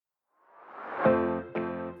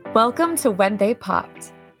Welcome to When They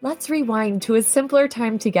Popped. Let's rewind to a simpler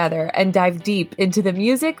time together and dive deep into the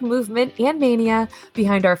music, movement, and mania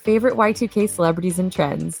behind our favorite Y2K celebrities and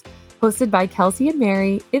trends. Hosted by Kelsey and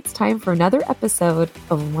Mary, it's time for another episode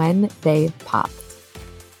of When They Popped.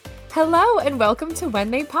 Hello and welcome to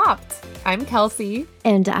When They Popped. I'm Kelsey.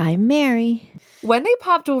 And I'm Mary. When They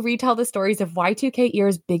Popped will retell the stories of Y2K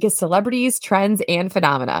era's biggest celebrities, trends, and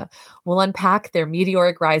phenomena. We'll unpack their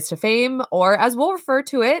meteoric rise to fame, or as we'll refer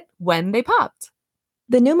to it, when they popped.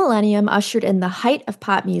 The new millennium ushered in the height of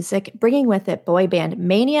pop music, bringing with it boy band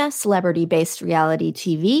mania, celebrity-based reality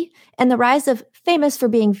TV, and the rise of famous for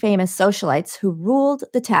being famous socialites who ruled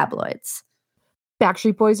the tabloids.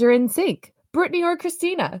 Backstreet Boys are in sync. Britney or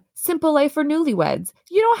Christina. Simple Life or Newlyweds.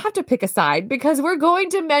 You don't have to pick a side because we're going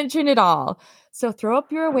to mention it all. So throw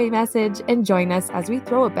up your away message and join us as we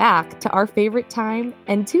throw it back to our favorite time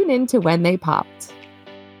and tune in to When They Popped.